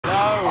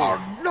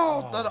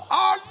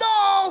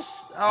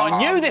I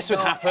knew this would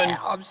happen.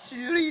 I'm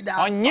sorry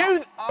now. I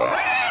knew...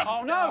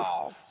 Oh,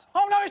 no.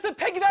 Oh, no, it's the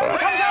pig that only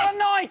comes out at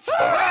night. Oh,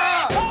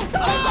 no,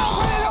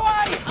 put it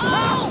away.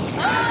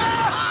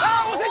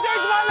 What's it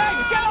doing to my leg?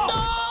 Get off.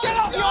 Get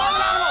off, you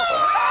horrible animal.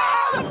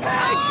 The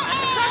pig.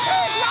 The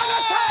pig. Run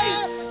the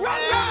tape.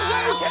 Run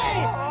Bamzooki.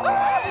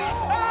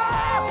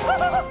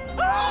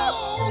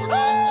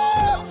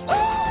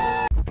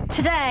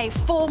 Today,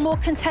 4 more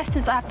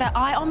contestants have their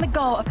eye on the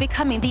goal of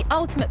becoming the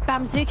ultimate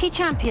Bamzooki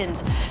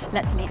champions.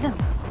 Let's meet them.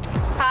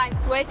 Hi,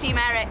 we're Team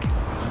Eric.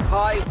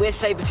 Hi, we're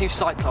Sabre Tooth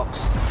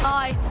Cyclops.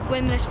 Hi,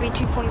 we're Millispede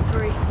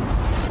 2.3.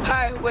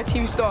 Hi, we're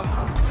Team Star.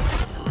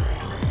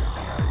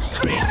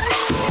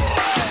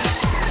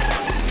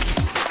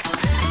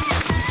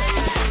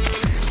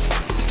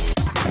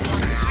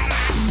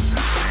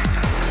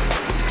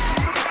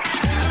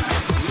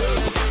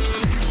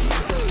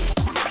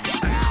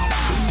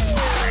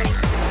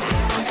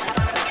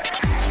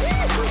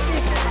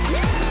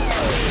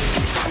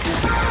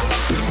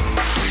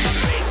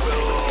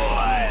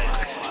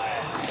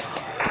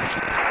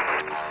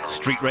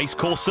 Street race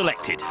course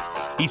selected.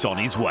 He's on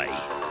his way.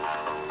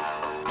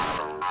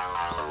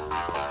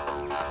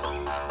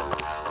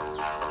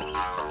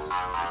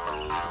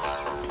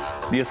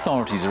 The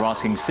authorities are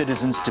asking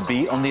citizens to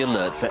be on the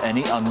alert for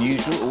any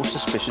unusual or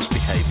suspicious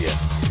behaviour.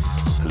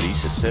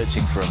 Police are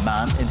searching for a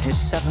man in his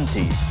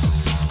 70s.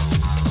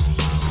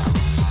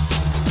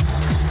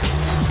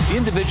 The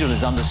individual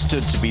is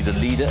understood to be the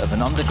leader of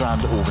an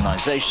underground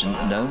organisation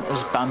known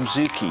as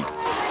Bamzooki.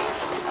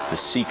 The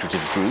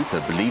secretive group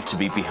are believed to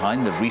be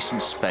behind the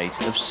recent spate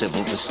of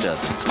civil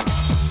disturbances.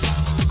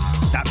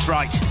 That's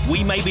right,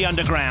 we may be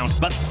underground,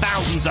 but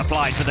thousands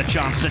applied for the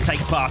chance to take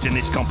part in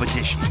this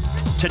competition.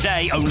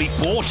 Today, only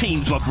 4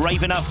 teams were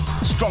brave enough,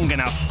 strong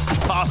enough,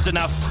 fast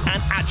enough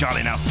and agile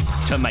enough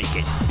to make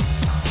it.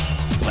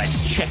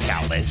 Let's check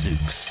out their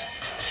zooks.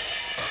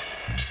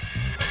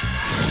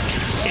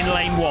 In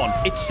lane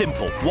 1, it's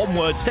simple. One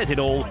word says it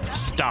all,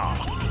 Star.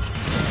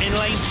 In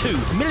lane 2,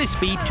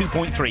 Millispede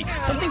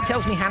 2.3. Something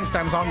tells me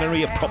handstands aren't going to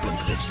be a problem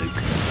for this zook.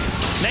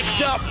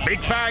 Next up, big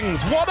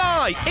fangs, one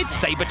eye. It's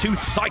Sabre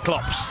Tooth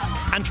Cyclops.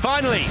 And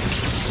finally,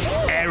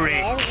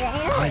 Eric.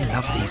 I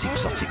love these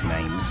exotic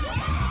names.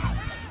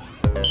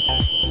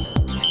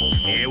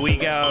 Here we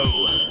go.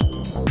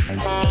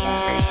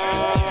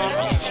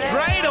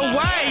 Straight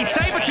away,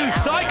 Sabre Tooth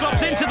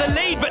Cyclops into the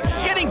lead, but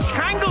getting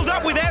tangled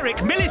up with Eric.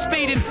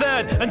 Millispede in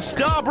 3rd and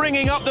Star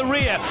bringing up the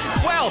rear.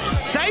 Well,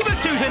 Sabre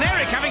Tooth and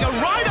Eric having a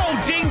right old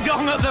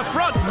ding-dong at the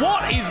front.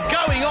 What is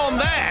going on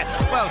there?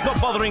 Well, it's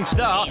not bothering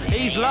Star.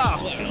 He's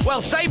last.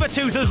 Well, Sabre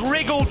Tooth has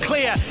wriggled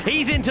clear.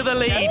 He's into the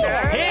lead.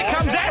 Here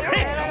comes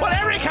Eric. Well,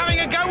 Eric having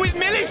a go with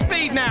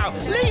Millispede now.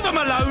 Leave him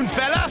alone,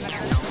 fella.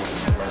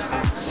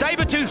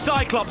 Sabre Tooth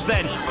Cyclops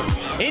then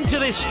into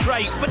this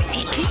straight, but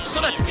he keeps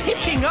sort of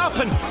tipping up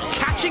and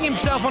catching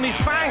himself on his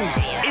fangs.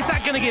 Is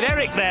that going to give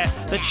Eric there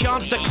the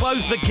chance to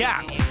close the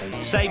gap?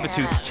 Sabre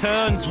Tooth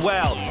turns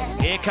well.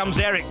 Here comes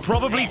Eric,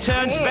 probably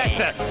turns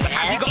better, but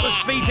has he got the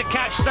speed to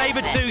catch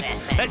Sabre Tooth?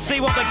 Let's see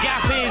what the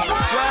gap is.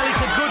 Well,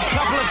 it's a good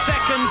couple of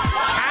seconds.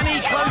 Can he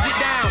close it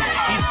down?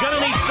 He's going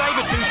to need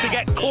Sabre Tooth to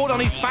get caught on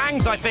his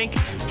fangs, I think,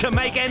 to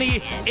make any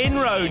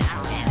inroads.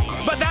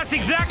 But that's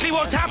exactly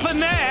what's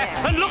happened there.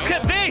 And look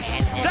at this.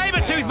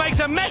 Sabre Tooth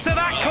makes a mess of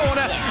that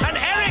corner, and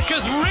Eric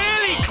has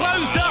really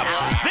closed up.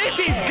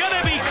 This is going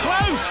to be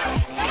close.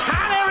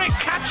 Can Eric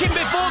catch him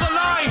before the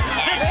line?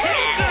 The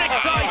teams are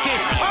excited.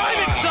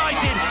 I'm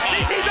excited.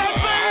 This is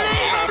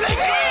unbelievably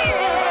close.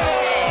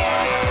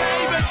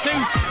 Sabre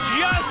Tooth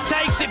just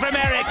takes it from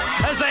Eric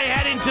as they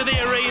head into the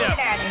arena.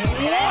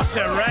 What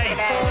a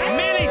race.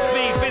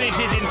 Millispede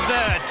finishes in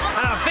 3rd,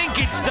 and I think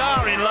it's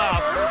Star in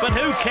last. But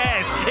who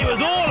cares? It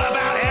was all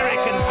about Eric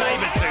and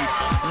Sabre Tooth.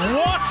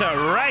 What a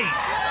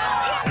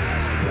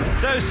race!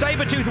 So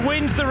Sabre Tooth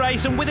wins the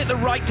race, and with it the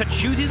right to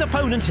choose his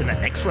opponent in the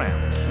next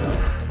round.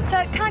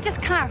 So can I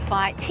just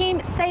clarify,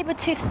 Team Sabre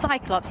Tooth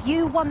Cyclops,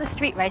 you won the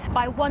street race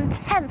by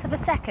 1/10 of a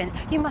second.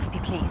 You must be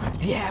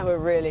pleased. Yeah, we're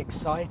really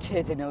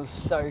excited and it was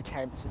so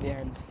tense at the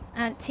end.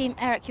 And Team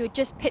Eric, you had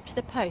just pitched to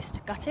the post.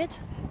 Gutted?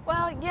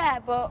 Well, yeah,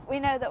 but we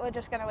know that we're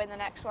just going to win the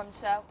next one,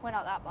 so we're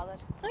not that bothered.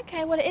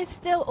 OK, well, it is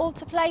still all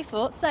to play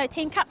for. So,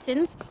 team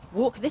captains,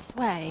 walk this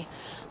way.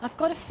 I've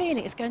got a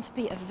feeling it's going to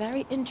be a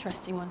very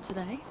interesting one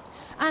today.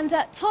 And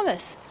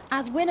Thomas,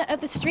 as winner of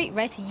the street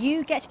race,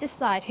 you get to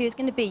decide who's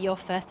going to be your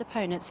first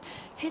opponents.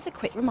 Here's a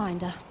quick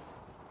reminder.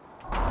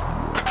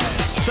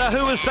 So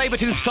who has Sabre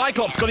Tooth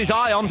Cyclops got his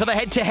eye on for the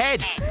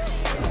head-to-head?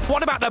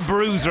 What about the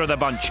bruiser of the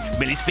bunch,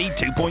 Millispede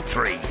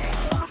 2.3?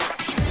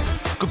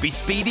 Could be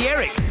Speedy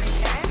Eric.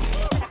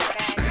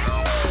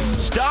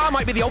 Star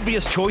might be the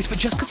obvious choice, but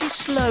just because he's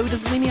slow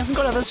doesn't mean he hasn't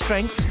got other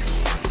strengths.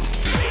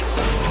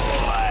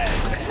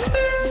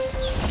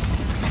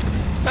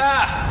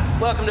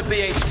 Welcome to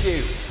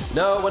BHQ.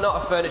 No, we're not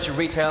a furniture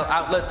retail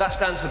outlet. That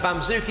stands for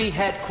Bamzooki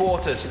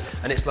Headquarters,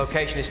 and its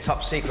location is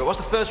top secret. What's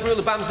the first rule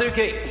of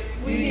Bamzooki?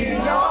 We do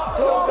not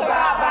talk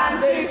about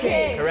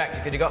Bamzooki. Correct.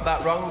 If you'd have got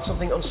that wrong,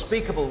 something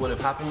unspeakable would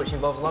have happened, which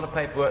involves a lot of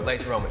paperwork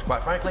later on, which,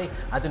 quite frankly,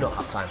 I do not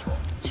have time for.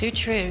 Too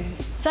true.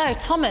 So,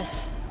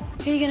 Thomas,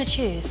 who are you going to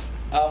choose?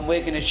 We're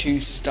going to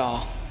choose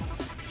Star.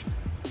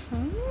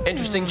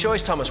 Interesting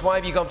choice, Thomas. Why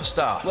have you gone for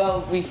Star?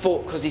 Well, we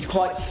thought because he's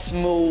quite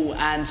small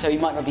and so he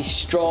might not be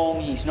strong,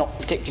 he's not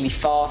particularly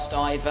fast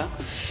either.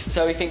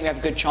 So we think we have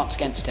a good chance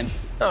against him.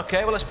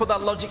 OK, well, let's put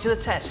that logic to the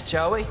test,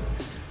 shall we?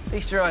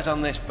 Feast your eyes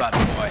on this bad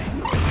boy.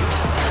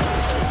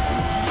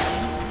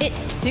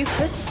 It's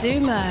Super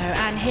Sumo,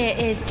 and here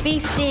is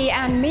Beastie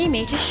and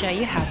Mimi to show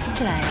you how to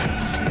play.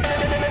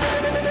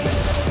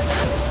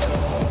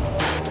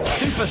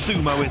 Super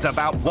Sumo is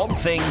about one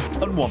thing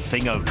and one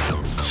thing only.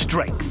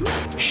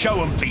 Strength.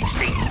 Show 'em,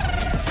 Beastie.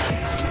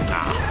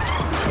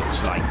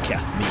 Looks like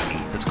Mimi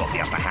has got the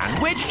upper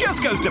hand, which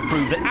just goes to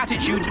prove that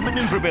attitude and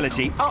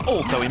manoeuvrability are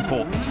also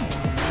important.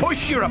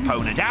 Push your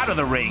opponent out of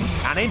the ring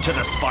and into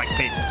the spike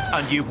pit,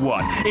 and you've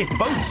won. If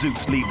both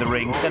Zooks leave the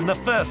ring, then the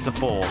first to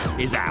fall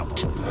is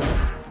out.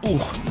 Ooh,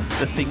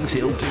 the things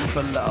he'll do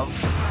for love.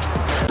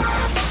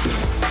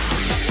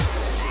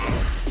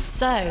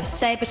 So,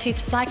 Sabre Tooth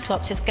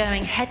Cyclops is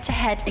going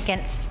head-to-head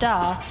against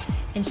Star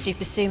in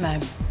Super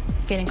Sumo.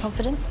 Feeling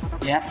confident?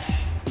 Yeah.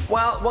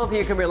 Well, one thing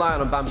you can rely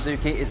on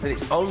Bamzooki is that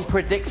it's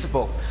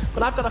unpredictable.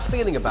 But I've got a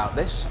feeling about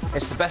this.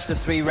 It's the best of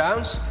 3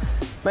 rounds.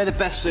 May the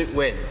best Zook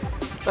win.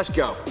 Let's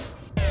go.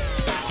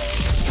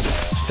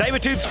 Sabre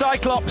Tooth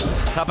Cyclops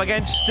up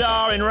against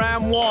Star in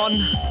round 1.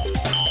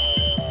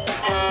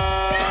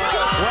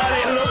 Well,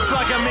 it looks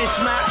like a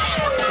mismatch.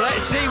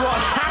 Let's see what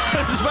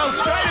happens. Well,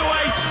 straight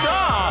away,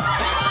 Star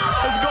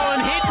has gone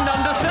hidden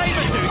under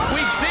Sabre Tooth.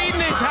 We've seen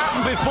this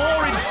happen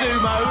before in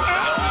sumo.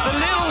 The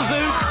little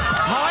Zook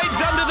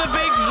hides under the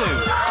big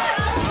Zook.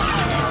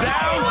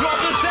 Down drop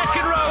the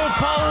second row of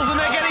poles, and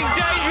they're getting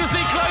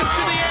dangerously close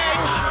to the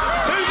edge.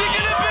 Who's it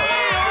going to be?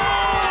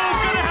 Oh,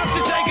 going to have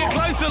to take a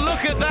closer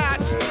look at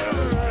that.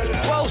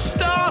 Well,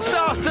 Star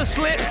starts to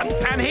slip,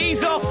 and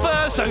he's off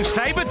first, so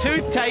Sabre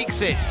Tooth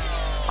takes it.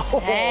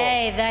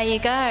 Hey, there you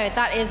go.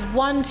 That is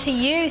 1 to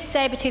you,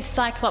 Sabre Tooth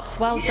Cyclops.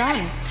 Well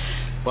done.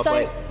 Well So,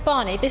 played.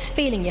 Barney, this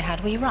feeling you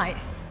had, were you right?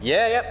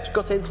 Yeah, it's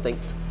gut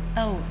instinct.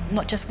 Oh,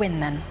 not just win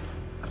then.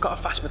 I've got a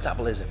fast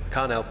metabolism.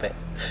 Can't help it.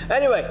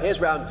 Anyway, here's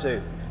round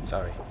 2.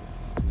 Sorry.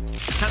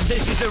 And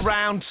this is a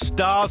round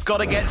Star's got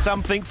to get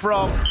something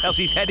from, else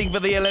he's heading for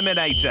the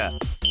eliminator.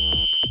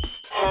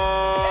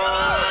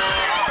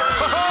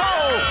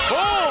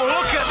 Oh,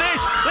 look at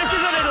this. This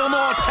is a little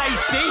more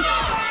tasty.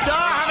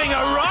 Star having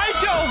a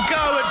right old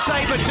go at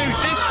Sabre Tooth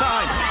this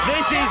time.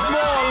 This is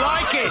more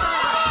like it.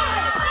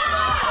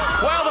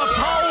 Well, the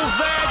poles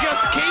there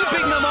just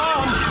keeping them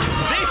on.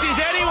 This is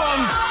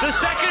anyone's. The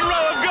second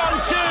row have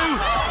gone too.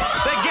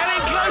 They're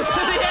getting close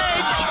to the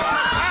edge.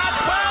 And,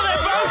 well,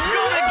 they're both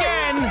gone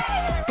again.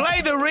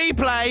 Play the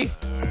replay.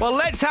 Well,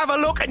 let's have a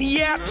look. And,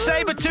 yep,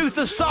 Sabre Tooth,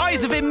 the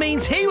size of him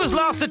means he was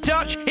last to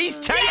touch. He's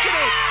taken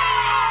it.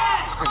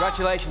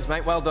 Congratulations,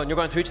 mate. Well done. You're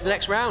going through to the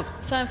next round.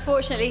 So,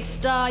 unfortunately,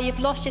 Star, you've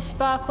lost your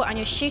sparkle and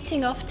you're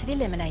shooting off to the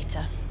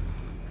eliminator.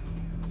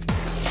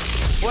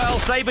 Well,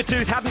 Sabre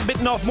Tooth hadn't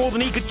bitten off more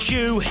than he could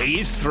chew. He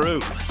is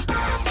through.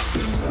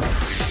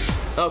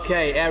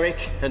 OK,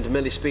 Eric and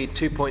Millispede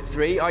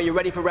 2.3. Are you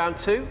ready for round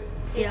 2?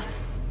 Yeah.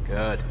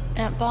 Good.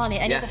 Barney,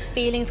 any Yeah. other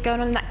feelings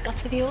going on in that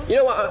gut of yours? You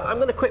know what? I'm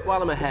going to quit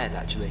while I'm ahead,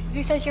 actually.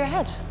 Who says you're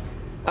ahead?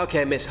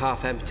 OK, Miss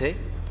Half Empty.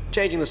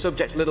 Changing the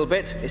subject a little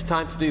bit, it's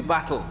time to do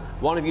battle.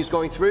 One of you's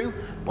going through,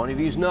 one of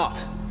you's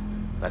not.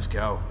 Let's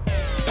go.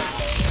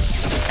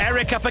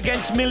 Eric up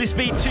against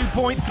Millispede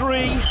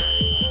 2.3.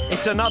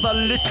 It's another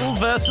little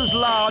versus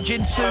large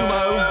in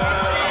sumo.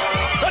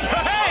 But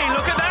hey,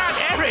 look at that,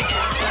 Eric!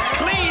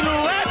 Clean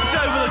left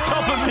over the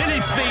top of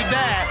Millispede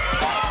there.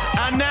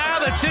 And now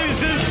the two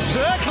Zooks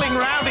circling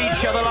round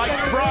each other like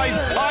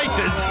prize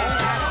fighters,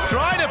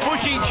 trying to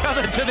push each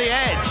other to the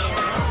edge.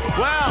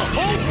 Well,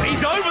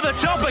 he's over the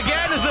top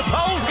again as the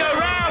poles go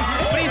round,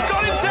 but he's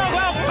got himself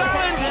off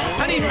balance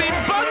and he's been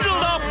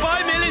bundled off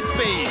by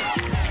Millispede.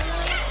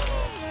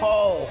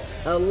 Oh,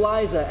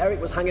 Eliza,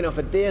 Eric was hanging off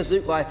a dear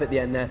Zook life at the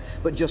end there,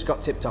 but just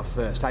got tipped off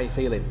first. How are you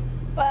feeling?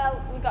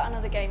 Well, we've got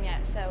another game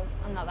yet, so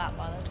I'm not that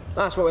bothered.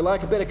 That's what we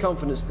like, a bit of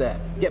confidence there.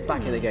 Get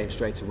back in the game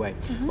straight away.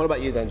 What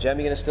about you then, Jem?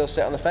 You're going to still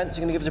sit on the fence?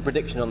 You're going to give us a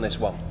prediction on this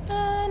one?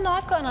 No,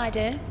 I've got an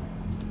idea.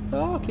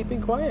 Oh,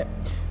 keeping quiet.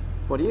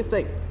 What do you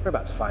think? We're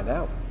about to find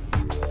out.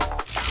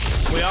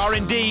 We are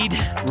indeed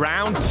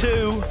round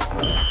 2.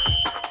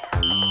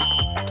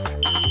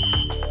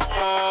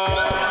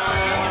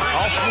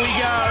 Off we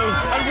go.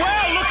 And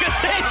well, look at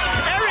this.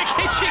 Eric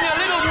hitching a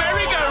little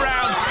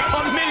merry-go-round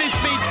on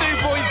Millispede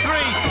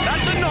 2.3.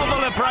 That's a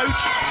novel approach.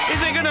 Is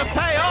it going to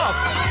pay off?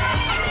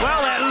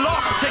 Well, they're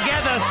locked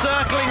together,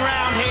 circling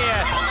round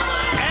here.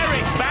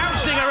 Eric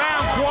bouncing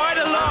around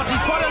quite a lot.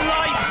 He's quite a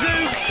light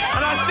Zook.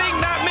 And I think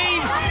that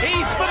means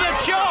he's for the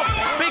chop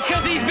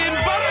because he's been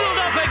bundled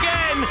up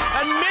again.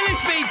 And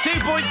Millispede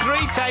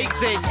 2.3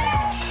 takes it.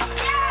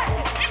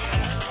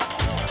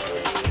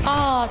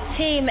 Oh,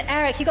 Team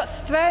Eric, you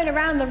got thrown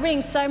around the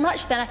ring so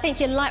much then. I think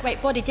your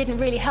lightweight body didn't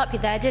really help you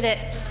there, did it?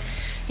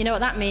 You know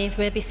what that means?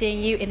 We'll be seeing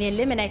you in the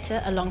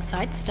eliminator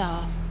alongside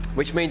Star.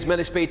 which means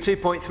Millispede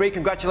 2.3.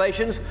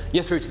 Congratulations,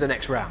 you're through to the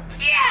next round.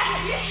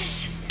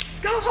 Yes!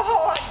 Go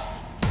on!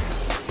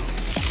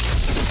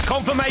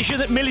 Confirmation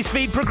that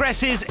Millispede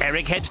progresses.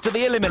 Eric heads to the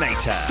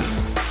eliminator.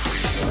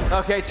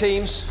 OK,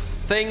 teams,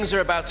 things are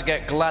about to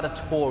get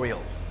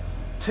gladiatorial.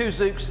 2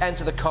 Zooks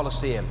enter the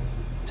Colosseum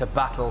to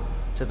battle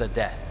to the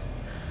death.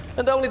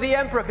 And only the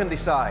Emperor can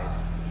decide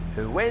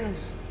who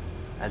wins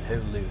and who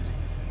loses.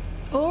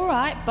 All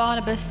right,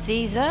 Barnabas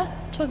Caesar.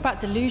 Talk about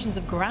delusions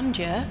of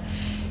grandeur.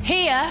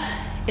 Here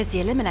is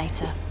the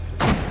eliminator.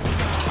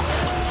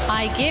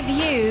 I give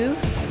you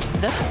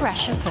the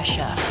pressure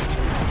pusher.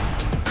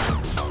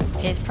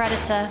 Here's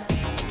Predator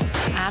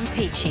and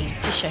Peachy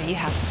to show you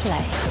how to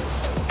play.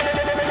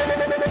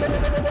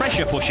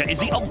 Pressure pusher is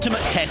the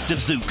ultimate test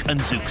of Zook and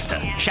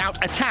Zookster. Shout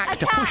attack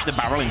to push the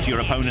barrel into your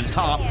opponent's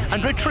heart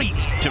and retreat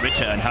to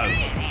return home.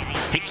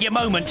 Pick your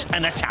moment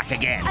and attack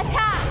again.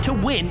 Attack! To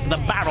win, the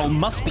barrel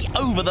must be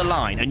over the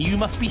line and you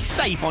must be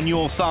safe on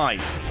your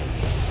side.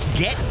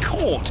 Get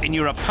caught in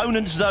your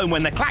opponent's zone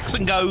when the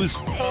klaxon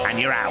goes and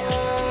you're out.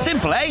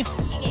 Simple, eh?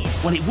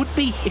 Well, it would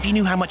be if you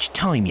knew how much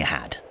time you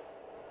had.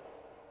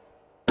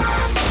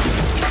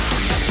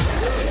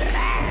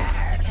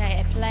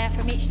 Okay, a player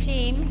from each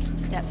team,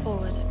 step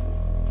forward.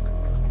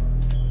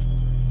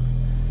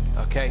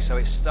 OK, so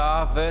it's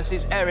Star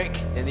versus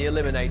Eric in the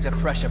eliminator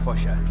pressure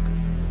pusher.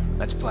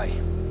 Let's play.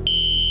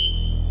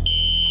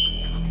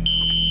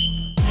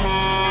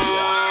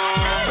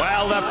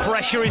 Well, the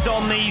pressure is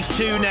on these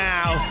two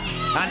now.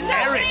 And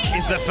Eric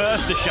is the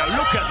first to show.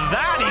 Look at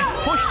that, he's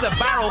pushed the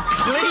barrel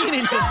clean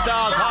into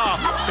Star's half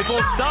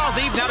before Star's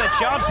even had a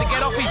chance to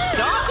get off his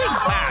starting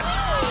pad.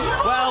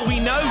 Well,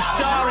 we know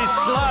Star is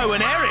slow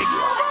and Eric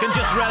can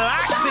just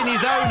relax in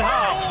his own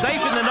half,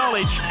 safe in the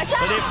knowledge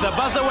that if the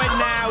buzzer went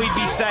now, he'd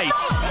be safe.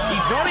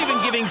 He's not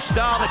even giving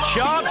Star the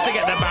chance to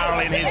get the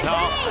barrel in his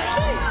half.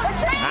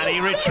 And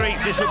he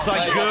retreats. This looks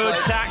like good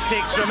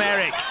tactics from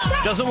Eric.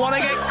 Doesn't want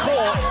to get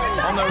caught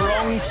on the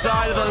wrong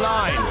side of the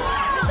line.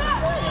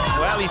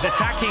 Well, he's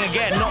attacking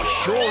again, not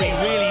sure he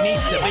really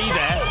needs to be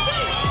there.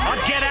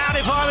 I'd get out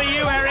if I were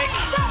you, Eric.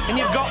 And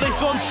you've got this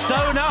one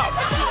sewn up.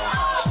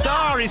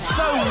 Star is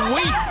so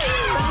weak,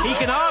 he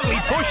can hardly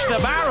push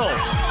the barrel.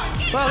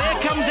 Well, here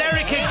comes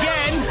Eric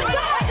again.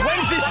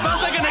 When's this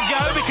buzzer going to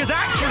go? Because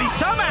actually,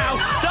 somehow,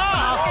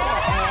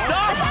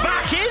 Star's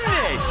back in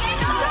this.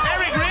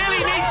 Eric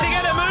really needs to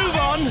get a move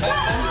on.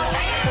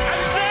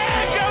 And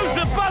there goes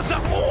the buzzer.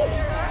 Oh,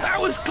 that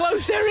was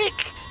close,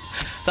 Eric.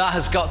 That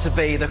has got to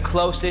be the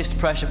closest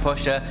pressure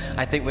pusher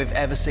I think we've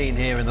ever seen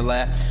here in the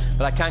lair.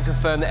 But I can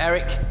confirm that,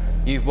 Eric,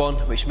 you've won,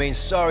 which means,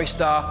 sorry,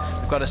 Star,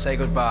 we've got to say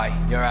goodbye.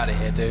 You're out of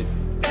here, dude.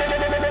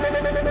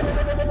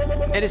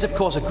 It is, of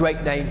course, a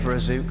great name for a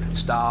Zook,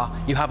 Star.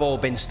 You have all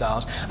been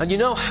stars. And you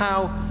know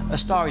how a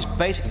star is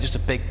basically just a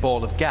big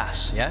ball of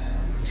gas, yeah?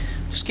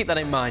 Just keep that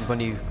in mind when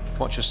you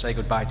watch us say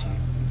goodbye to you.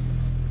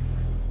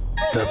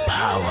 The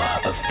power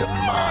of the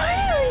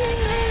mind.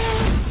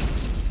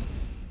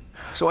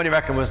 So what do you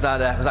reckon, was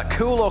that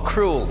cool or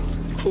cruel?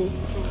 Cool.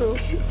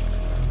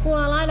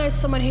 Well, I know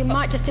someone who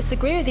might just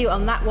disagree with you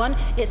on that one.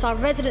 It's our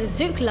resident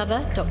Zook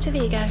lover, Dr.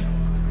 Vigo.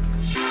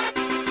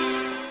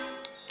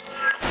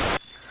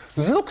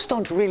 Zooks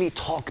don't really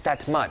talk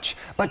that much,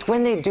 but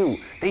when they do,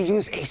 they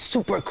use a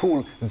super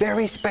cool,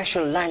 very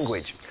special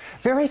language.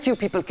 Very few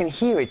people can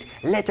hear it,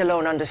 let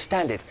alone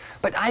understand it,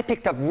 but I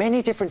picked up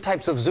many different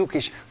types of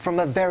Zookish from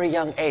a very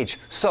young age,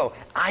 so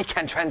I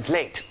can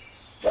translate.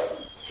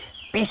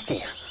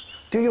 Beastie,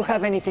 do you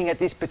have anything at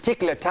this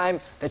particular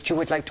time that you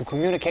would like to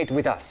communicate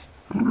with us?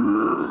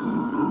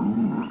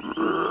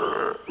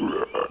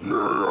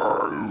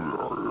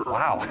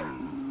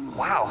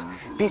 Wow.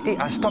 Beastie,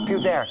 I'll stop you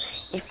there.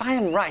 If I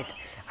am right,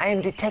 I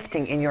am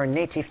detecting in your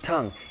native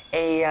tongue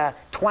a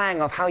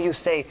twang of how you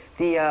say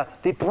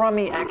the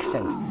Brummy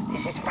accent.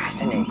 This is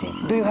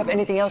fascinating. Do you have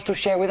anything else to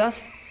share with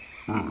us?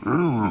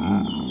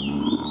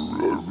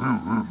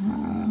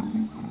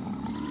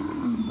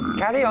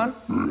 Carry on.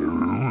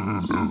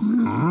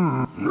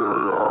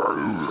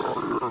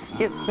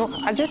 Yes, no,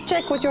 I'll just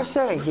check what you're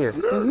saying here.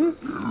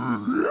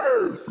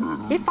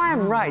 If I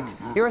am right,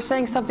 you're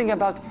saying something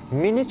about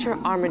miniature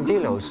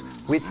armadillos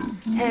with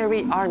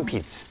hairy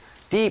armpits.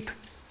 Deep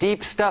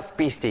stuff,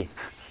 Beastie.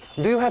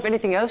 Do you have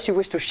anything else you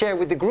wish to share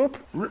with the group?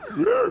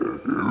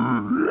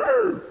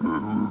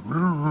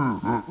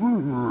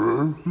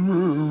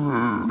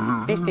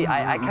 Beastie,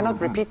 I cannot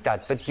repeat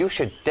that, but you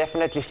should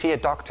definitely see a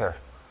doctor.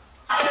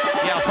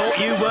 Yeah, I thought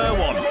you were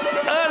one.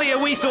 Earlier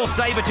we saw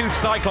Sabre Tooth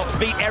Cyclops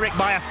beat Eric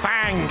by a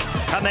fang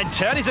and then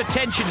turn his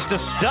attentions to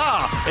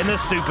Star in the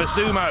Super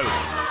Sumo.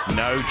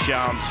 No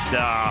chance,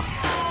 Star.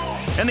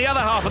 In the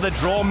other half of the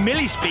draw,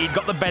 Millispede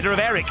got the better of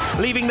Eric,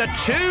 leaving the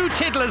two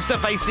tiddlers to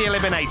face the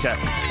eliminator.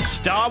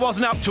 Star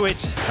wasn't up to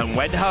it and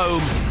went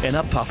home in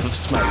a puff of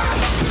smoke.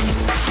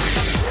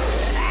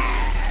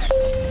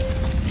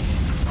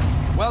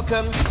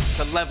 Welcome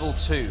to level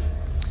 2.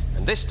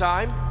 And this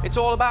time, it's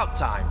all about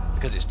time,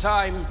 because it's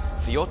time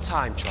for your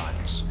time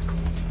trials.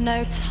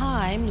 No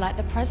time like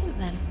the present,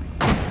 then.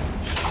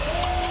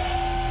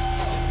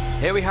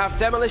 Here we have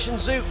Demolition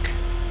Zook.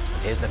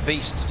 Here's the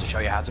beast to show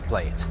you how to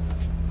play it.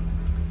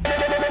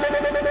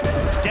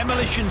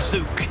 Demolition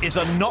Zook is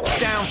a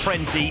knockdown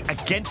frenzy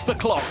against the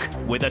clock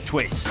with a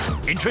twist.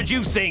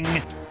 Introducing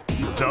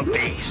the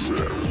Beast.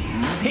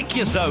 Pick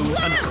your zone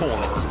and call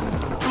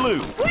it. Blue.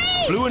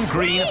 Blue and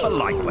green for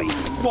lightweight.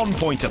 1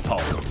 point a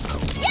pole.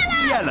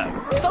 Yellow.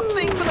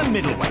 Something for the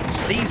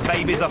middleweights. These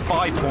babies are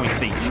 5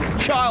 points each.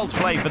 Child's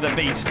play for the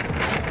Beast.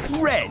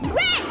 Red.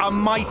 A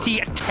mighty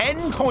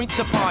 10 points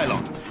a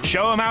pylon.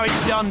 Show them how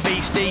it's done,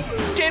 Beastie.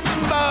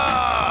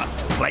 Timber!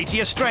 Play to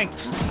your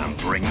strengths and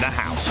bring the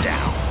house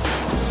down.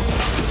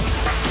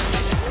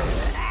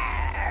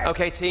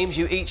 OK, teams,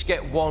 you each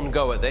get 1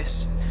 go at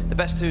this. The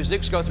best 2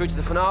 Zooks go through to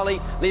the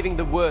finale, leaving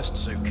the worst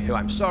Zook, who,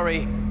 I'm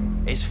sorry,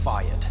 is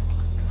fired.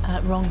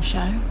 Wrong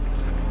show.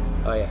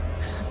 Oh, yeah.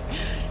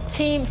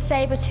 Team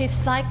Sabre Tooth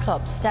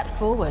Cyclops, step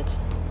forward.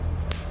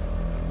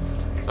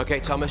 OK,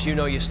 Thomas, you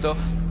know your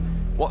stuff.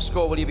 What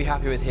score will you be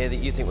happy with here that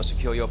you think will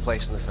secure your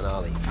place in the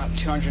finale?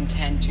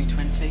 210,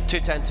 220.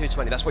 210,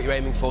 220. That's what you're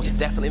aiming for to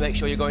definitely make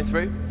sure you're going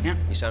through? Yeah.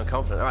 You sound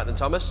confident. All right, then,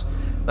 Thomas,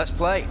 let's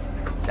play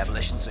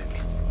Demolition Zook.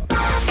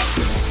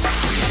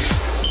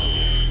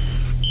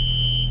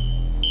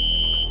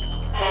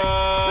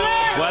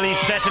 Well, he's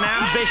set an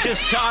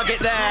ambitious target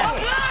there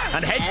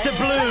and heads to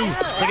blue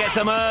to get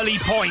some early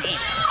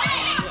points.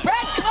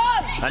 Red, come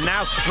on! And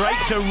now straight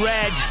to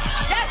red.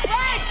 Yes,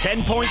 red!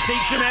 10 points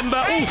each,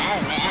 remember. Ooh,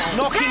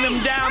 knocking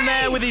them down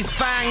there with his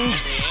fang.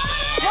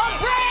 Come on,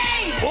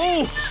 green!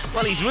 Oh,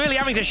 well, he's really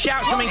having to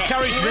shout some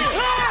encouragement.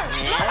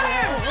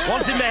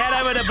 Wants him to head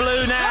over to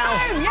blue now.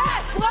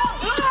 Yes, come on,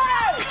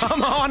 blue!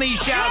 Come on, he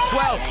shouts.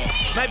 Well,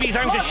 maybe he's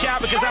having to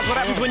shout because that's what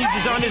happens when you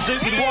design a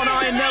Zook with 1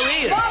 eye and no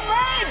ears.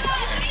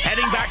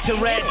 Heading back to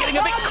red, getting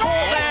a bit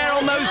caught there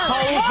on those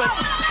poles, but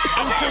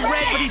into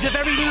red, but he's a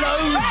very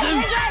low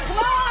Zook.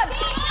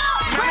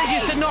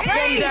 Manages to knock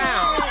one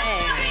down.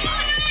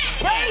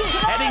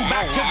 Heading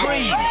back to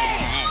green.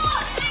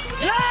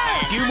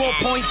 A few more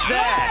points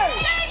there.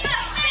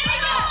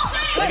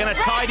 They're going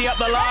to tidy up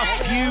the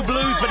last few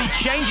blues, but he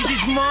changes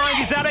his mind.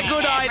 Is that a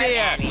good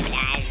idea?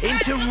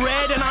 Into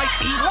red, and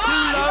he's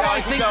too low,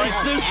 I think, for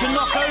Zook to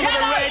knock over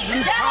the reds,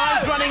 and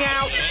time's running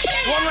out.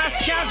 One last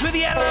chance with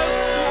yellow.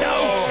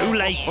 No, too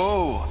late.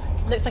 Oh.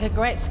 Looks like a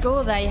great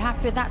score there. You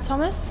happy with that,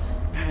 Thomas?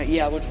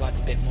 Yeah, I would have liked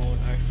a bit more,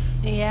 though.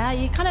 Yeah,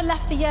 you kind of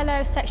left the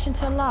yellow section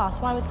till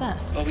last. Why was that?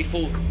 Well, we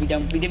thought we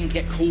didn't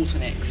get caught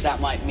on it, because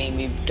that might mean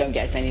we don't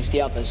get as many as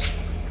the others.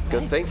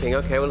 Good thinking.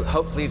 OK, well,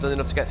 hopefully you've done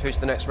enough to get through to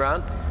the next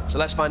round. So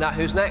let's find out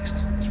who's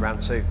next. It's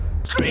round 2.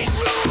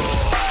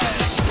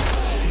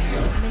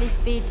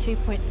 Millispede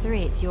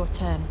 2.3, it's your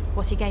turn.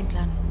 What's your game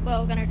plan?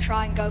 Well, we're going to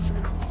try and go for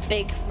the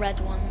big red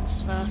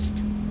ones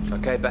first.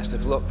 OK, best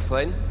of luck,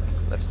 Flynn.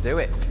 Let's do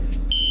it.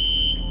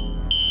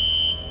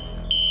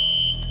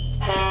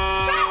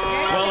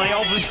 Well, they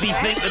obviously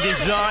think the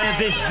design of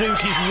this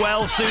Zook is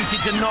well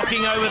suited to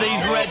knocking over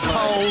these red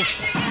poles.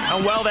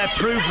 And, well, they're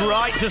proved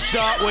right to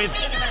start with.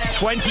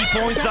 20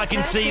 points I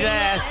can see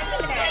there.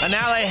 And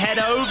now they head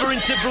over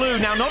into blue.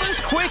 Now, not as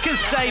quick as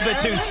Sabre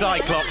Tooth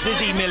Cyclops, is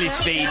he,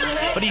 Millispede?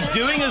 But he's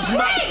doing as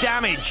much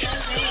damage.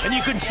 And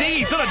you can see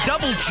he's sort of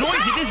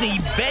double-jointed, isn't he? He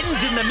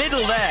bends in the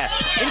middle there.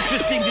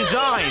 Interesting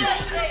design.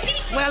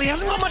 Well, he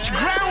hasn't got much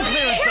ground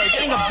clearance, though.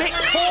 Getting a bit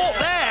caught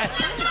there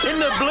in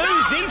the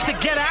blues. Needs to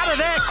get out of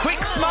there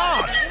quick,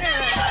 smart.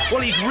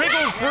 Well, he's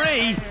wriggled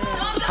free.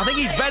 I think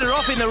he's better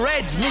off in the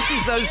reds.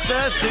 Misses those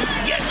first 2.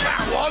 Gets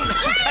that one.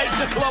 Takes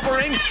a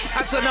clobbering.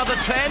 That's another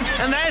 10.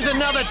 And there's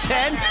another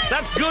 10.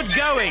 That's good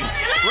going.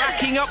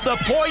 Racking up the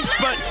points,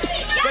 but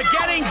we're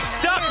getting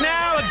stuck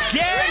now.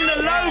 Again, the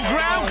low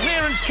ground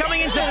clearance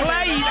coming into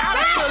play. He's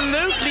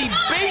absolutely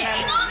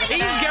beached.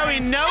 He's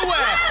going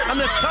nowhere. And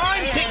the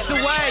time ticks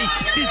away.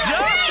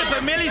 Disaster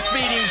for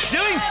Millispede, who's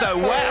doing so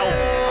well.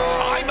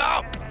 Time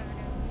up.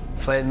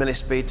 Flynn,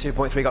 Millispede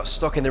 2.3 got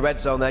stuck in the red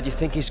zone there. Do you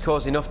think he's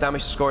caused enough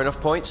damage to score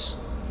enough points?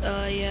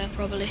 Yeah,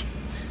 probably.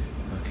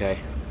 OK.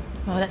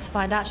 Well, let's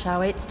find out, shall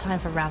we? It's time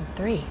for round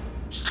 3.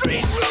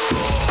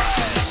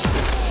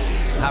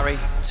 Harry,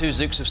 2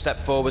 Zooks have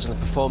stepped forwards and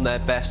performed their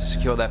best to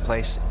secure their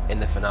place in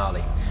the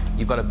finale.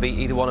 You've got to beat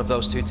either one of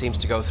those 2 teams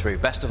to go through.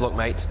 Best of luck,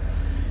 mate.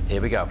 Here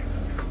we go.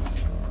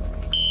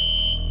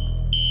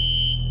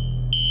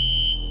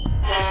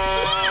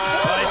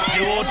 Well, it's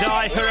do or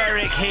die for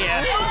Eric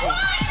here.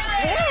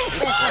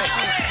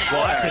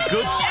 Well, that's a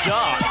good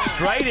start.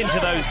 Straight into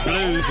those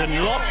blues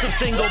and lots of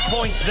single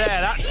points there.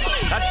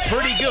 That's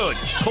pretty good.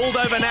 Called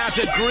over now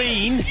to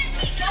green.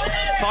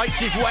 Fights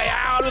his way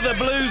out of the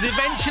blues.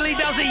 Eventually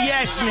does a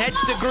yes and heads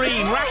to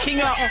green.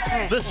 Racking up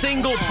the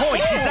single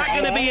points. Is that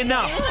going to be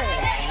enough?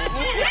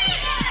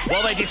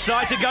 Well, they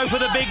decide to go for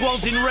the big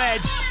ones in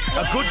red.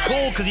 A good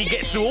call because he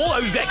gets through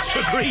all those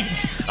extra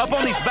greens up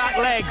on his back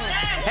legs.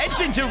 Heads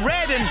into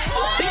red and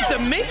seems to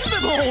miss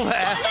them all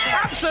there.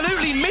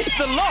 Absolutely missed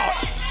the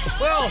lot.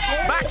 Well,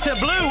 back to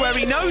blue where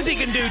he knows he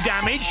can do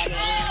damage.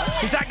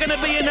 Is that going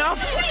to be enough?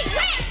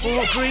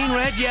 Oh, green,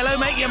 red, yellow,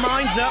 make your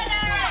minds up.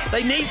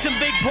 They need some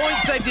big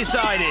points, they've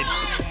decided.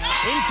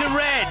 Into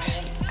red.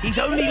 He's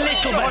only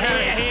little, but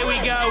here we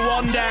go,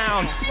 1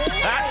 down.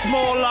 That's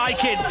more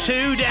like it,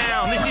 2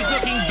 down. This is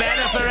looking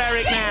better for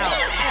Eric now.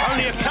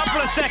 Only a couple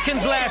of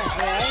seconds left.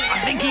 I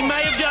think he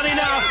may have done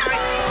enough.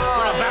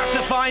 We're about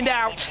to find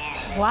out.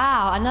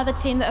 Wow, another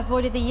team that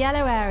avoided the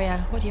yellow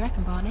area. What do you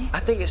reckon, Barney?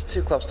 I think it's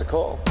too close to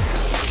call.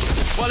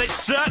 Well, it's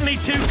certainly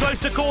too close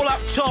to call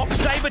up top.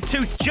 Sabre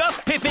Tooth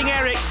just pipping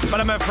Eric,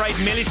 but I'm afraid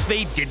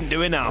Millispede didn't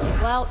do enough.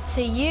 Well,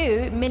 to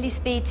you,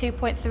 Millispede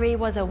 2.3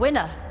 was a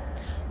winner.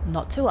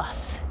 Not to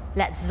us.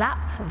 Let's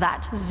zap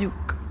that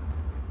zook.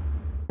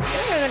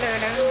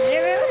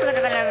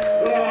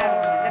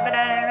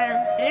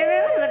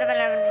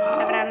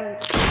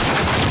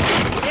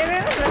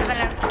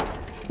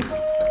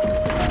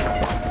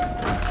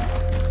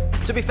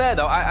 To be fair,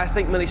 though, I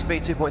think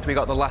Millispede 2.3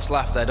 got the last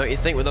laugh there, don't you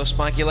think, with those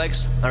spiky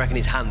legs? I reckon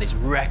his hand is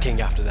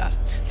wrecking after that.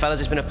 Fellas,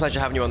 it's been a pleasure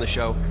having you on the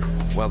show.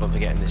 Well done for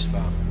getting this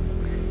far.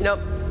 You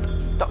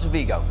know, Dr.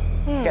 Vigo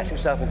gets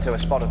himself into a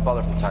spot of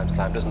bother from time to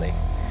time, doesn't he?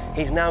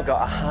 He's now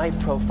got a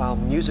high-profile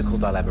musical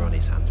dilemma on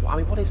his hands. I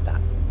mean, what is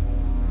that?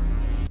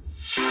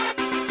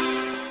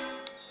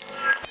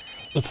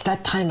 It's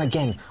that time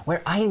again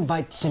where I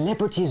invite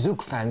celebrity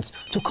Zouk fans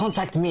to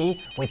contact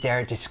me with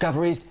their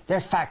discoveries,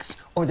 their facts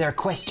or their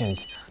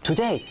questions.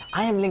 Today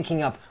I am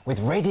linking up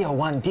with Radio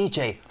 1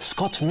 DJ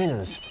Scott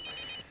Mills.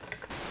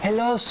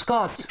 Hello,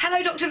 Scott.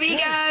 Hello, Dr.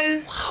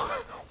 Vigo.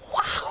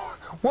 Wow.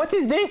 What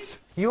is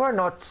this? You are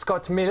not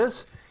Scott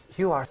Mills.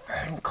 You are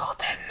Fern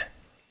Cotton.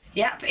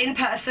 Yep, in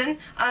person.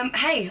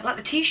 Hey, I like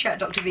the T-shirt,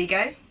 Dr.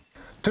 Vigo.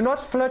 Do not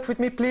flirt with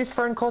me, please,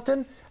 Fern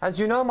Cotton. As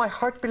you know, my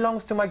heart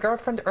belongs to my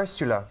girlfriend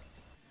Ursula.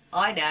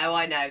 I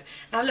know.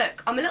 Now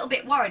look, I'm a little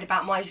bit worried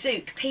about my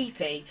Zouk,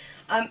 Pee-Pee.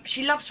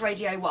 She loves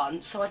Radio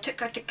 1, so I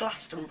took her to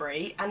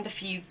Glastonbury and a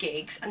few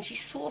gigs, and she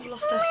sort of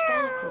lost her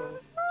sparkle.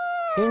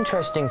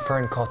 Interesting,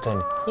 Fern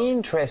Cotton.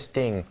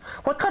 Interesting.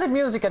 What kind of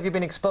music have you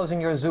been exposing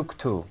your Zouk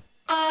to?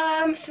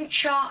 Some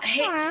chart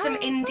hits, some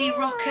indie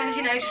rockers,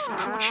 you know, just some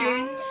cool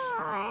tunes.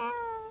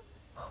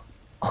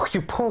 Oh,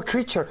 you poor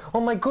creature. Oh,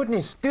 my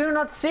goodness. Do you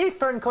not see,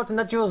 Fern Cotton,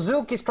 that your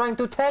Zouk is trying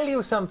to tell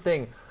you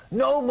something?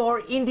 No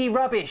more indie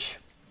rubbish.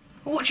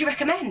 What do you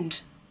recommend?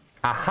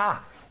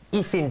 Aha!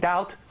 If in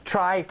doubt,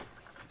 try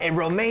a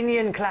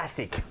Romanian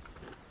classic.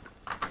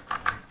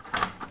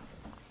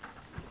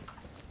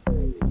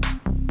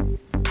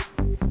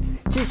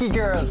 Cheeky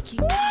girls.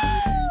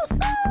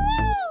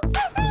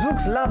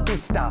 Zouks love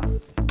this stuff.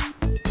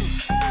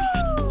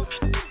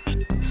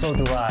 So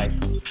do I.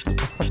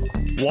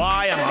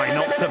 Why am I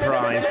not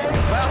surprised?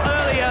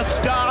 Well, earlier,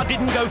 Star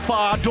didn't go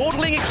far,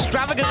 dawdling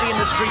extravagantly in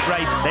the street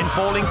race, then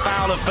falling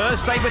foul of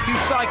first Sabre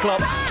Tooth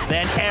Cyclops,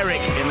 then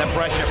Eric in the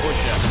pressure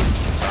pusher.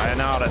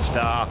 Sayonara,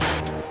 Star.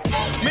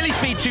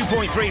 Millispede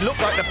 2.3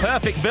 looked like the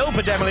perfect build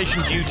for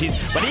demolition duties,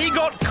 but he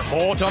got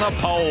caught on a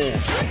pole.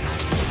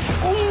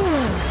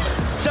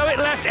 Ooh! So it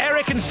left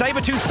Eric and Sabre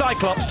Tooth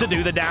Cyclops to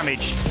do the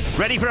damage.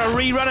 Ready for a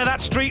rerun of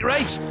that street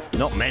race?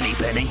 Not many,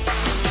 Penny.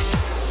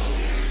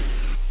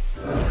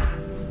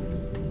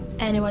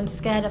 Anyone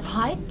scared of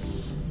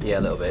heights? Yeah,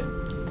 a little bit.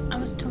 I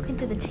was talking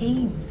to the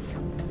teams.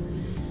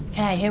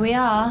 Okay, here we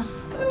are.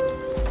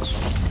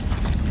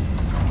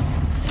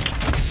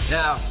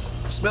 Now,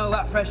 smell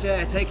that fresh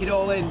air, take it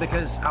all in,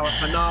 because our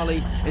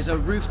finale is a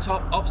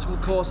rooftop obstacle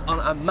course on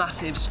a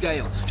massive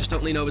scale. Just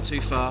don't lean over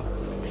too far.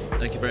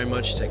 Thank you very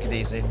much, take it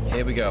easy.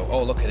 Here we go.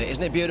 Oh, look at it,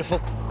 isn't it beautiful?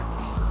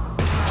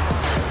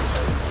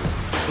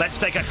 Let's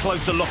take a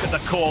closer look at the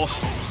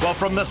course. Well,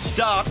 from the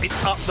start,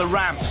 it's up the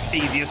ramps,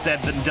 easier said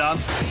than done.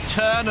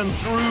 Turn and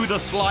through the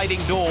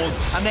sliding doors,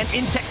 and then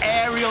into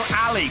Aerial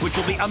Alley, which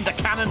will be under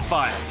cannon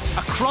fire.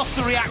 Across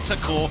the reactor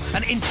core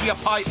and into your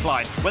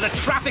pipeline, where the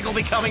traffic will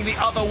be coming the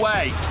other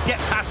way. Get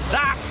past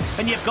that,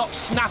 and you've got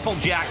Snaffle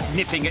Jacks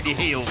nipping at your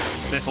heels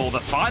before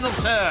the final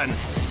turn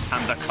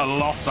and the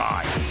Colossi.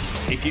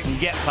 If you can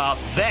get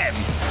past them,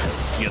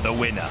 you're the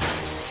winner.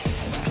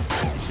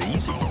 It's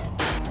easy.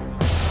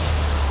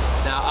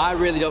 Now, I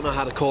really don't know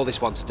how to call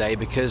this one today,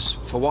 because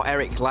for what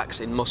Eric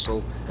lacks in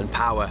muscle and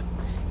power,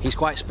 he's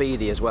quite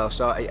speedy as well.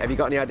 So have you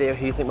got any idea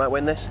who you think might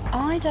win this?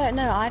 I don't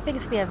know. I think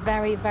it's going to be a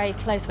very, very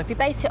close one. If you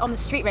based it on the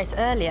street race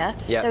earlier,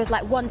 there was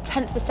like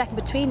 1/10 of a second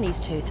between these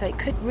two, so it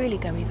could really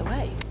go either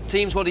way.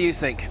 Teams, what do you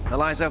think?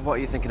 Eliza, what are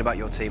you thinking about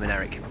your team and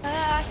Eric?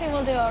 I think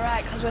we'll do all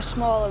right, because we're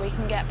smaller, we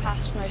can get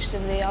past most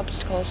of the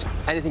obstacles.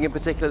 Anything in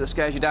particular that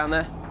scares you down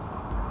there?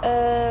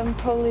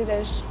 Probably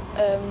those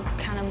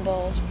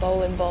cannonballs,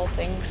 bowling ball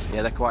things.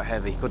 Yeah, they're quite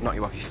heavy. Could knock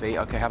you off your feet.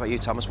 OK, how about you,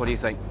 Thomas? What do you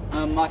think?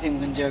 I think we're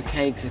going to do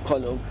OK, because there's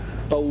quite a lot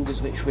of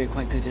boulders which we're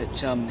quite good at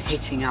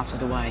hitting out of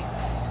the way.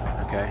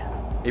 OK.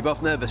 You're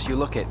both nervous, you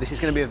look it. This is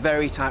going to be a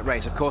very tight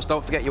race. Of course,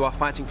 don't forget you are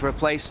fighting for a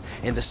place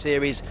in the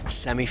series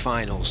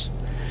semi-finals.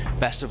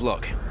 Best of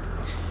luck.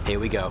 Here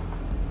we go.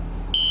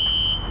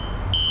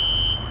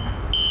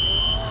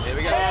 Here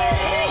we go.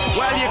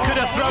 Well, you could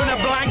have thrown a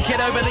blanket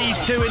over these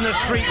two in the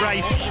street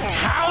race.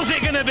 How's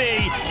it going to be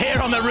here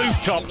on the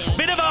rooftop?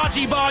 Bit of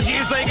argy-bargy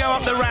as they go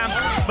up the ramp,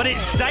 but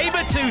it's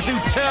Sabre Tooth who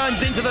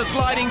turns into the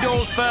sliding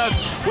doors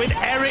first, with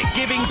Eric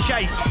giving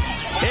chase.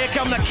 Here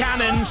come the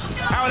cannons.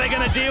 How are they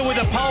going to deal with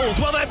the poles?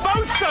 Well, they're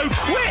both so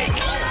quick.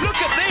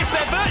 Look at this.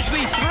 They're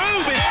virtually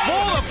through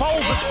before the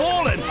poles have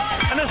fallen.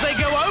 And as they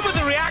go over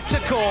the reactor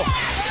core,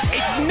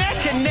 it's neck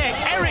and neck.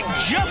 Eric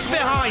just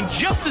behind,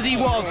 just as he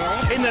was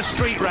in the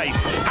street race.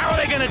 How are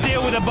they going to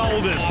deal with the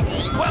boulders?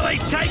 Well, they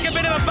take a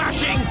bit of a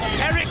bashing.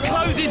 Eric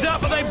closes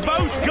up, but they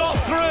both got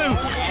through.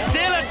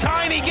 Still a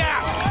tiny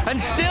gap, and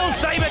still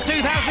Sabre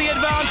Tooth has the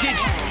advantage.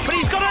 But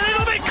he's got a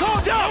little bit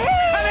caught up,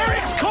 and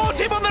Eric's caught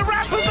him on the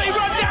ramp as they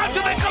run down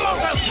to the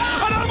Colossus.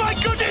 And oh my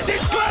goodness,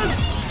 it's close.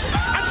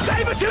 And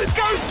Sabre Tooth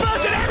goes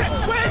first, and Eric,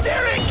 where's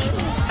Eric?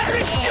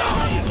 Eric's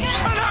gone,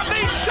 and that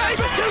means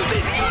Sabre Tooth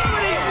is through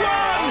and he's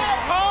won.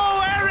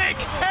 Oh,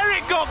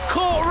 Eric got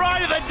caught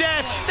right at the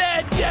death.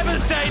 They're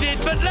devastated,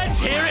 but let's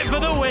hear it for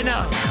the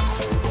winner.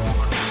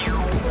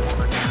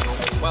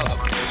 Well done.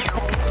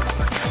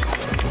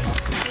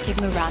 Give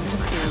him a round of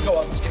applause. Go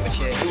on, let's give him a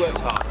cheer. He worked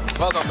hard.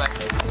 Well done, mate.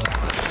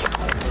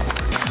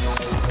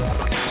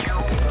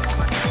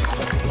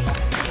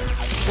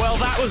 Well,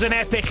 that was an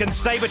epic, and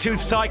Sabre Tooth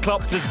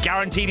Cyclops has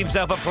guaranteed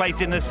himself a place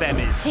in the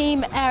semis.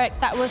 Team Eric,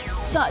 that was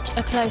such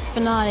a close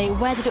finale.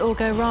 Where did it all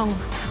go wrong?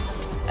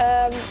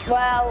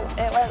 Well,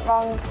 it went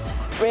wrong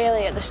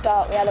really at the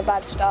start. We had a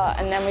bad start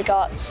and then we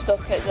got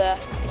stuck at the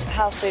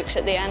house hooks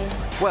at the end.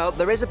 Well,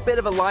 there is a bit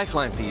of a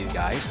lifeline for you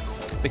guys,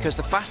 because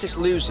the fastest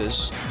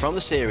losers from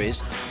the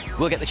series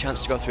will get the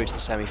chance to go through to the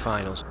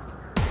semi-finals.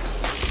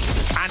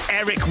 And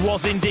Eric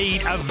was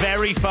indeed a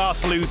very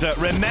fast loser.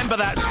 Remember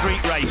that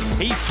street race.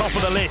 He's top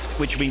of the list,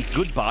 which means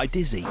goodbye,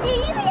 Dizzy.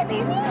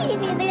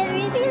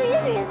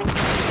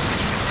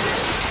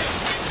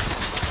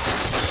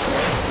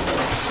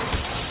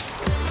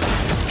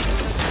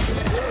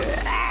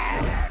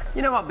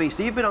 You know what,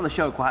 Beastie? You've been on the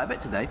show quite a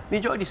bit today. You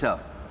enjoyed yourself?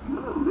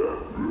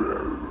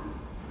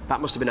 That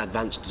must have been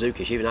advanced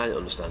Zookish. Even I didn't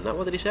understand that.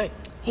 What did he say?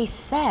 He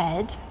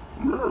said...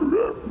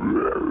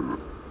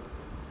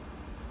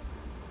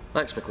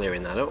 Thanks for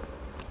clearing that up.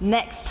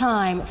 Next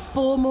time,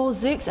 4 more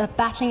Zooks are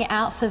battling it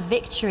out for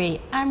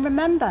victory. And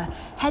remember,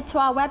 head to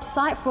our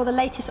website for the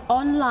latest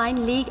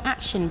online league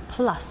action,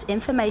 plus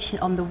information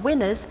on the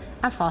winners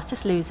and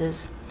fastest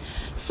losers.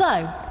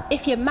 So,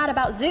 if you're mad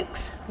about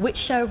Zooks, which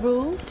show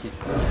rules?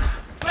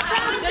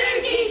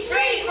 Bamzooki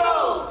Street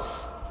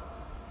Rules!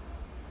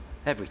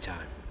 Every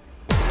time.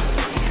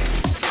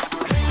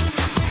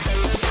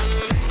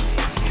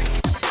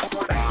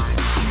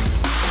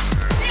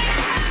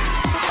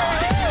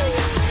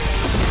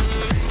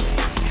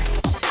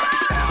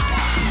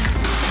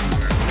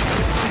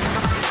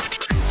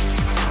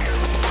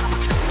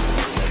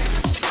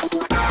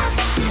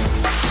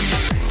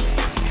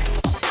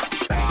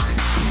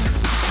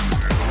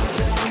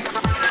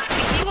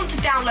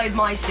 Download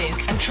my Zook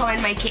and try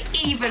and make it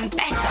even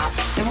better,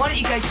 then why don't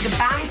you go to the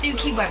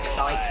Bamzooki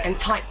website and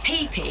type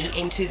PP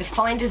into the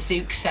Find a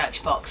Zook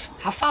search box.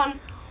 Have fun!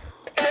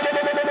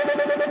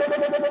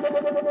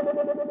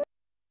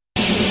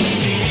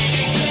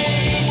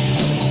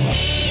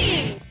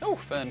 Oh,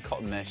 Fern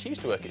Cotton there. She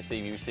used to work at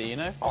CBBC, you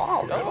know.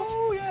 Oh, really?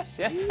 Oh, yes,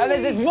 yes. And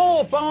there's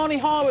more Barney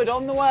Harwood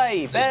on the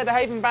way. Bear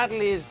Behaving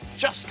Badly is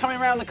just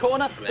coming around the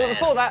corner. But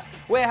before that,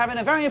 we're having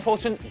a very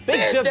important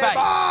big debate.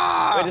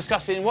 We're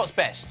discussing what's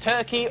best,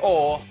 turkey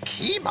or...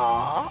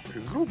 Kima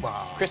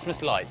Ruba.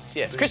 Christmas lights,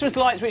 yes. Christmas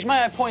lights, which,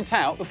 may I point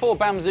out, before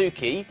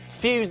Bamzooki,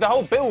 fused the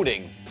whole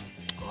building.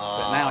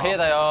 But now here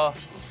they are,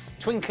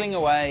 twinkling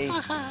away,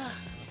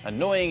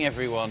 annoying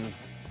everyone,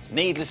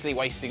 needlessly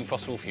wasting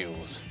fossil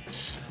fuels.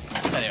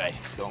 Anyway,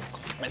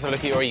 let's have a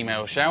look at your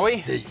email, shall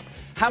we?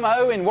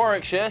 Hamo in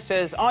Warwickshire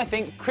says, I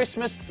think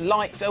Christmas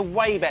lights are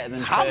way better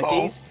than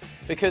turkeys.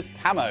 Because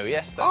Hamo,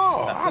 yes,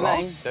 that's the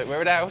name. Don't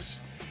wear it out.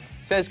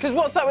 Says, because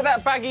what's up with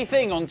that baggy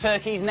thing on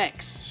turkeys'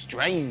 necks?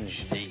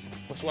 Strange.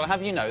 Well, I'll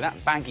have you know,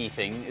 that baggy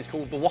thing is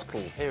called the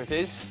wattle. Here it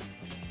is.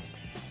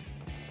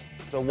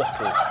 The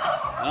wattle.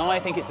 And I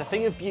think it's a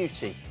thing of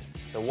beauty.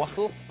 The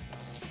wattle.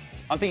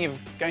 I'm thinking of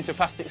going to a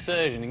plastic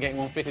surgeon and getting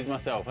one fitted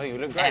myself. I think it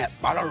would look great.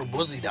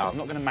 I'm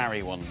not going to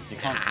marry one. You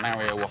can't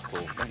marry a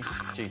wattle. Don't be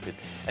stupid.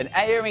 And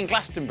Aya in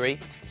Glastonbury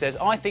says,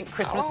 I think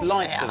Christmas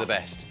lights are the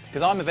best,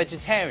 because I'm a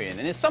vegetarian.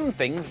 And there's some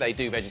things they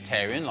do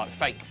vegetarian, like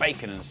fake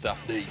bacon and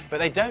stuff, but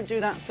they don't do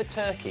that for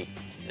turkey.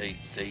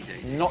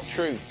 Not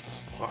true.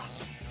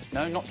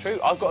 No, not true.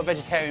 I've got a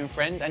vegetarian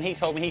friend, and he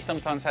told me he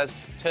sometimes has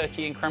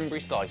turkey and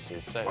cranberry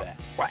slices, so there.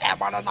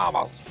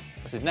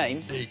 What's his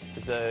name?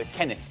 It's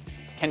Kenneth.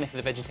 Kenneth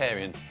the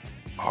vegetarian.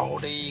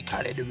 That's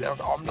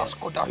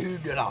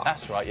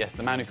right, yes,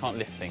 the man who can't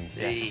lift things.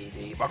 Yeah.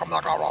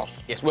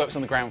 Yes, works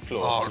on the ground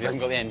floor. He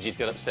hasn't got the energy to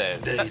get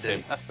upstairs. That's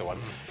him, that's the one.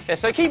 Yeah,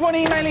 so keep on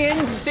emailing in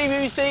to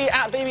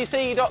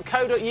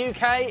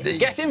cbbc@bbc.co.uk.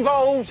 Get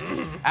involved,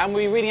 and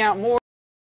we'll be reading out more.